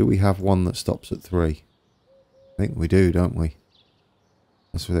 Do we have one that stops at 3? I think we do, don't we?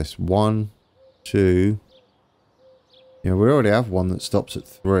 That's for this. 1, 2. Yeah, we already have one that stops at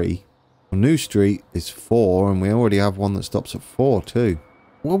 3. Well, New Street is 4, and we already have one that stops at 4 too.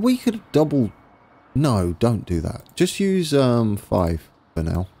 Well, we could double... No, don't do that. Just use 5 for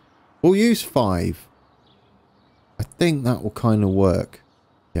now. We'll use 5. I think that will kind of work.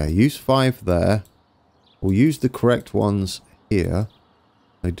 Yeah, use 5 there. We'll use the correct ones here.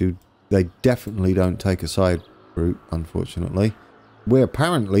 They definitely don't take a side route, unfortunately. We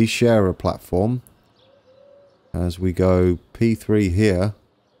apparently share a platform. As we go P3 here.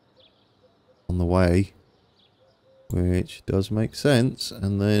 On the way. Which does make sense.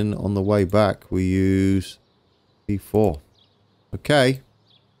 And then on the way back we use P4. Okay.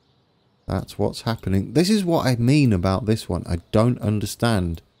 That's what's happening. This is what I mean about this one. I don't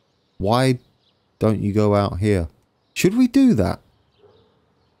understand. Why don't you go out here? Should we do that?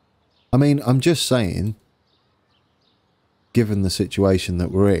 I mean, I'm just saying, given the situation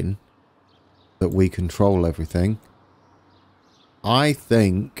that we're in, that we control everything, I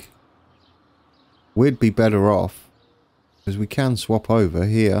think we'd be better off, because we can swap over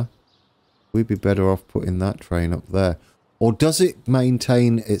here, we'd be better off putting that train up there. Or does it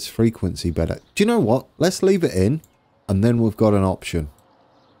maintain its frequency better? Do you know what? Let's leave it in, and then we've got an option.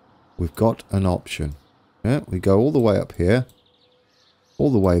 We've got an option. Yeah, we go all the way up here,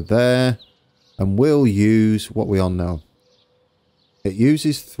 all the way there, and we'll use what we on now. It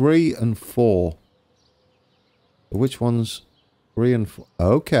uses 3 and 4. Which one's 3 and 4?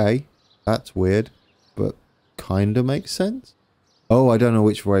 Okay, that's weird, but kind of makes sense. Oh, I don't know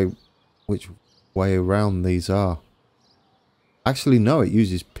which way around these are. Actually, no, it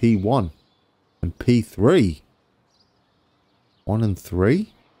uses P1 and P3. 1 and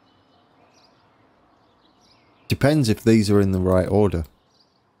 3? Depends if these are in the right order.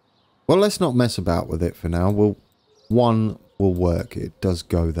 Well, let's not mess about with it for now. One will work. It does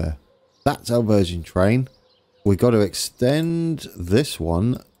go there. That's our Virgin train. We've got to extend this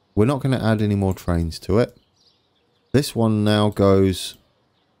one. We're not going to add any more trains to it. This one now goes...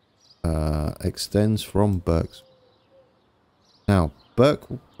 extends from Berks. Now,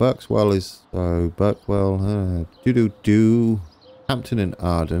 Berkswell is... So, Berkwell... Hampton and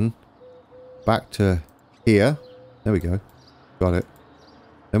Arden. Back to here. There we go. Got it.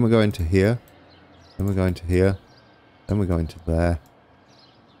 Then we're going to here. Then we're going to here. Then we're going to there.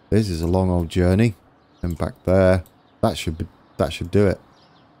 This is a long old journey. And back there. That should do it.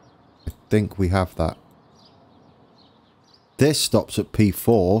 I think we have that. This stops at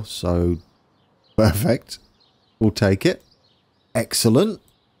P4, so perfect. We'll take it. Excellent.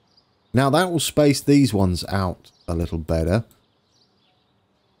 Now that will space these ones out a little better.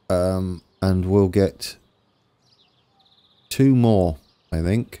 And we'll get 2 more, I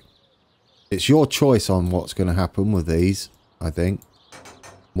think. It's your choice on what's going to happen with these, I think.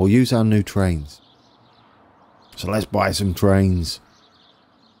 We'll use our new trains. So let's buy some trains.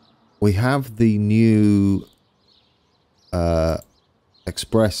 We have the new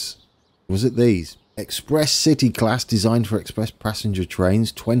Express. Was it these? Express City class designed for express passenger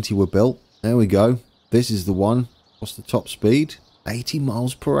trains. 20 were built. There we go. This is the one. What's the top speed? 80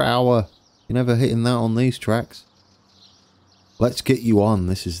 miles per hour. You're never hitting that on these tracks. Let's get you on.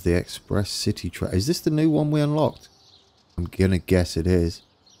 This is the Express City track. Is this the new one we unlocked? I'm gonna guess it is.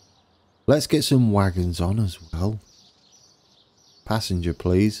 Let's get some wagons on as well. Passenger,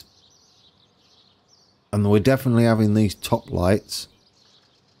 please. And we're definitely having these top lights.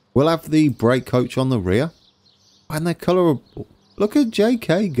 We'll have the brake coach on the rear. And they're colourable. Look at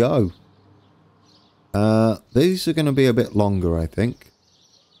JK go. These are going to be a bit longer, I think.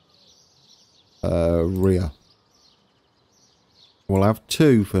 Rear. We'll have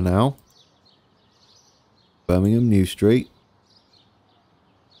 2 for now. Birmingham New Street.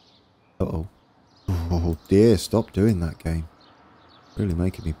 Uh-oh. Oh dear, stop doing that game. Really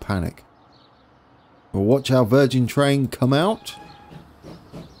making me panic. We'll watch our Virgin train come out.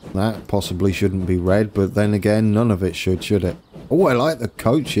 That possibly shouldn't be red, but then again, none of it should it? Oh, I like the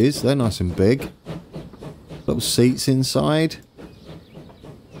coaches. They're nice and big. Little seats inside.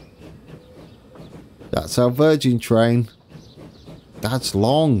 That's our Virgin train. That's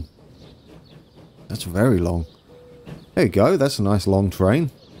long. That's very long. There you go. That's a nice long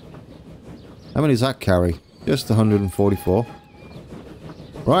train. How many does that carry? Just 144.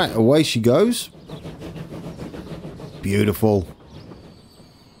 Right, away she goes. Beautiful.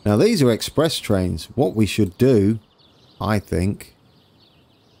 Now these are express trains. What we should do, I think,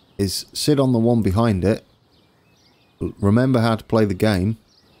 is sit on the one behind it. Remember how to play the game.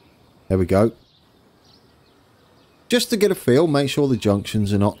 There we go. Just to get a feel, make sure the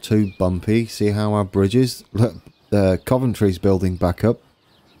junctions are not too bumpy. See how our bridges... Look, Coventry's building back up.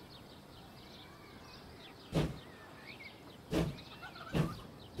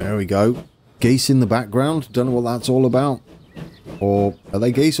 There we go. Geese in the background. Don't know what that's all about. Or are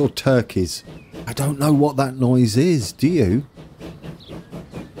they geese or turkeys? I don't know what that noise is. Do you?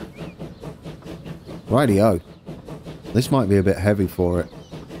 Rightio. This might be a bit heavy for it.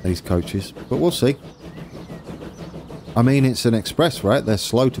 These coaches. But we'll see. I mean, it's an express, right? They're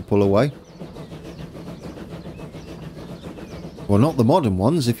slow to pull away. Well, not the modern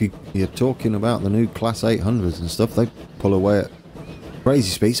ones. If you're talking about the new Class 800s and stuff, they pull away at crazy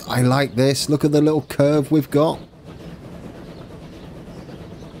speeds. I like this. Look at the little curve we've got.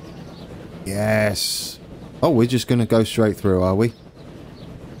 Yes. Oh, we're just going to go straight through, are we?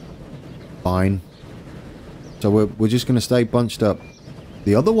 Fine. So we're just going to stay bunched up.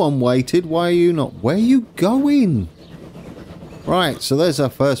 The other one waited. Why are you not? Where are you going? Right, so there's our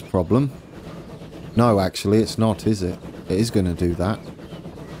first problem. No, actually, it's not, is it? It is going to do that.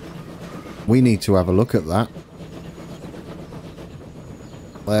 We need to have a look at that.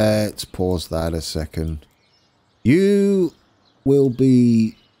 Let's pause that a second. You will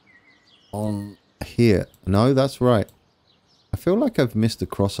be on here. No, that's right. I feel like I've missed a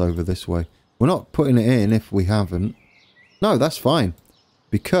crossover this way. We're not putting it in if we haven't. No, that's fine.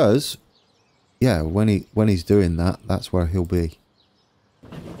 Because, yeah, when he's doing that, that's where he'll be.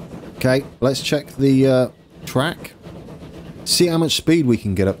 Okay, let's check the track. See how much speed we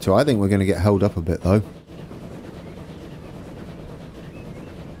can get up to. I think we're going to get held up a bit, though.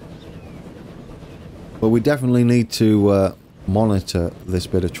 But we definitely need to monitor this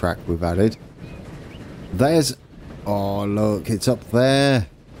bit of track we've added. There's... Oh, look, it's up there.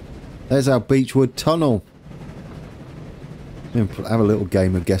 There's our Beechwood Tunnel. Have a little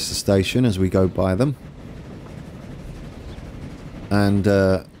game of guess the station as we go by them. And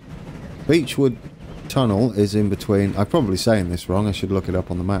Beechwood Tunnel is in between... I'm probably saying this wrong. I should look it up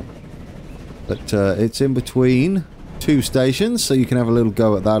on the map. But it's in between 2 stations, so you can have a little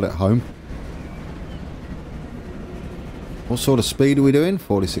go at that at home. What sort of speed are we doing?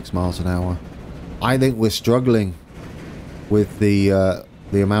 46 miles an hour. I think we're struggling. with the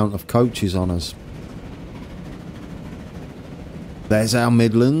amount of coaches on us. There's our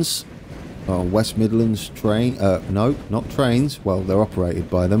Midlands. West Midlands train. No, not trains. Well, they're operated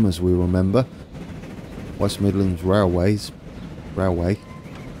by them, as we remember. West Midlands Railway.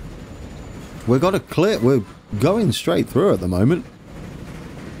 We've got a clear. We're going straight through at the moment.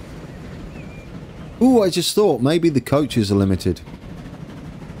 Ooh, I just thought maybe the coaches are limited.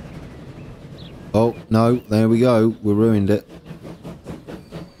 Oh, no, there we go. We ruined it.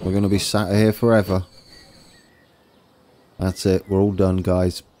 We're going to be sat here forever. That's it. We're all done,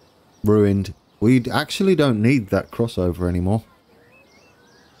 guys. Ruined. We actually don't need that crossover anymore.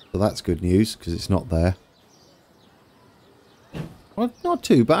 So that's good news, because it's not there. Well, not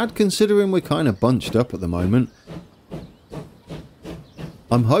too bad, considering we're kind of bunched up at the moment.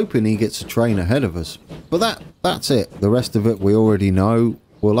 I'm hoping he gets a train ahead of us. But that's it. The rest of it we already know.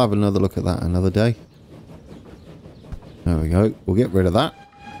 We'll have another look at that another day. There we go. We'll get rid of that.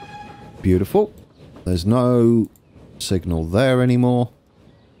 Beautiful. There's no signal there anymore.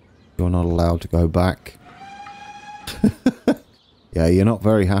 You're not allowed to go back. Yeah, you're not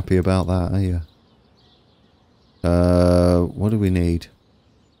very happy about that, are you? What do we need?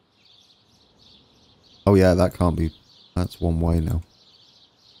 Oh yeah, that can't be... That's one way now.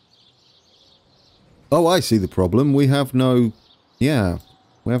 Oh, I see the problem. We have no... Yeah,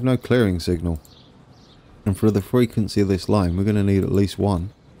 we have no clearing signal. And for the frequency of this line, we're going to need at least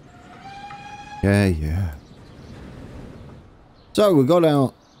one. Yeah. So, we got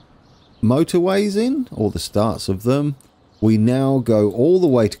our motorways in, or the starts of them. We now go all the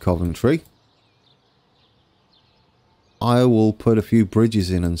way to Coventry. I will put a few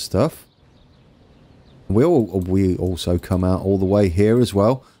bridges in and stuff. We also come out all the way here as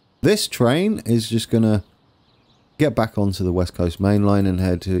well. This train is just going to get back onto the West Coast Main Line and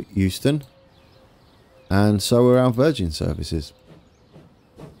head to Euston. And so are our Virgin services.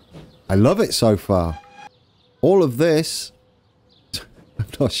 I love it so far. All of this... I'm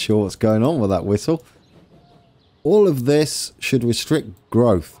not sure what's going on with that whistle. All of this should restrict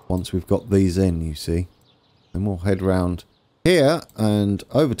growth once we've got these in, you see. And we'll head round here and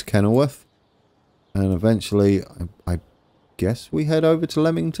over to Kenilworth. And eventually, I guess we head over to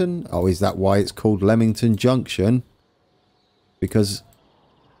Leamington. Oh, is that why it's called Leamington Junction? Because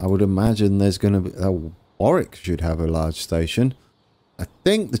I would imagine there's going to be... Oh, Warwick should have a large station. I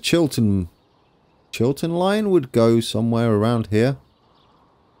think the Chiltern line would go somewhere around here.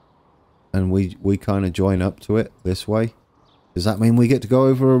 And we kind of join up to it this way. Does that mean we get to go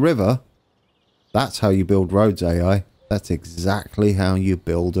over a river? That's how you build roads, AI. That's exactly how you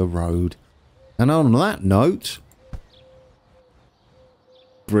build a road. And on that note...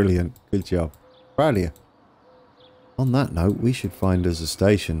 Brilliant. Good job. Proud of you. On that note, we should find us a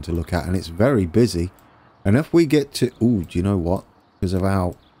station to look at. And it's very busy. And if we get to... Ooh, do you know what? Because of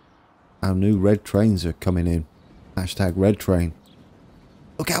our new red trains are coming in. Hashtag red train.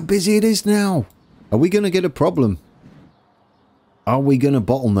 Look how busy it is now. Are we going to get a problem? Are we going to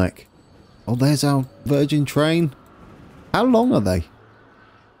bottleneck? Oh, there's our Virgin train. How long are they?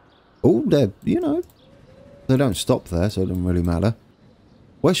 Oh, they're, you know, they don't stop there, so it doesn't really matter.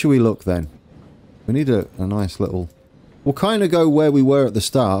 Where should we look then? We need a nice little... We'll kind of go where we were at the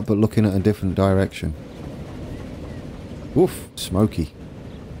start, but looking at a different direction. Woof, smoky.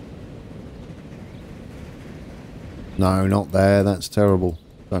 No, not there. That's terrible.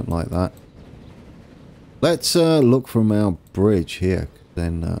 Don't like that. Let's look from our bridge here.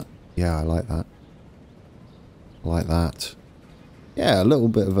 Then, yeah, I like that. I like that. Yeah, a little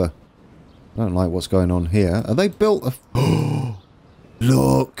bit of a... I don't like what's going on here. Are they built a...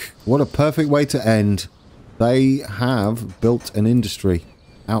 Look! What a perfect way to end. They have built an industry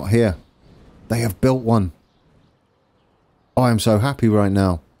out here. They have built one. Oh, I'm so happy right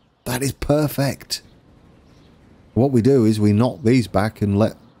now. That is perfect. What we do is we knock these back and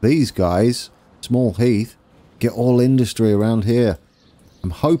let these guys, Small Heath, get all industry around here.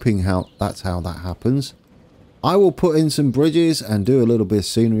 I'm hoping that's how that happens. I will put in some bridges and do a little bit of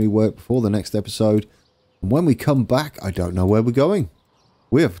scenery work before the next episode. And when we come back, I don't know where we're going.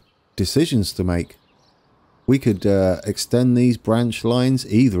 We have decisions to make. We could extend these branch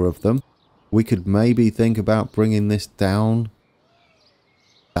lines, either of them. We could maybe think about bringing this down.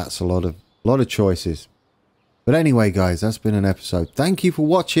 That's a lot of choices. But anyway, guys, that's been an episode. Thank you for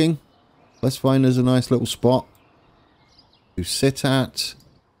watching. Let's find us a nice little spot to sit at.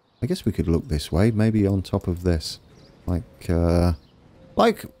 I guess we could look this way, maybe on top of this, like the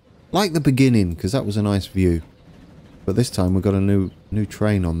beginning, because that was a nice view. But this time we've got a new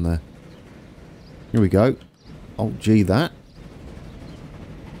train on there. Here we go. Alt G that.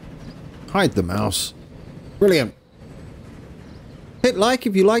 Hide the mouse. Brilliant. Hit like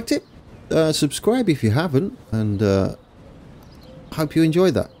if you liked it. Subscribe if you haven't. And hope you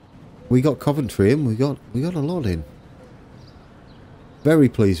enjoyed that. We got Coventry in. We got a lot in. Very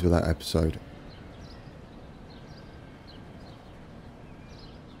pleased with that episode.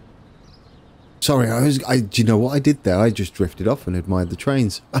 Sorry, do you know what I did there? I just drifted off and admired the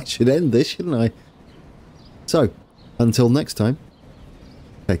trains. I should end this, shouldn't I? So, until next time,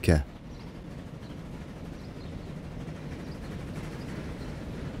 take care.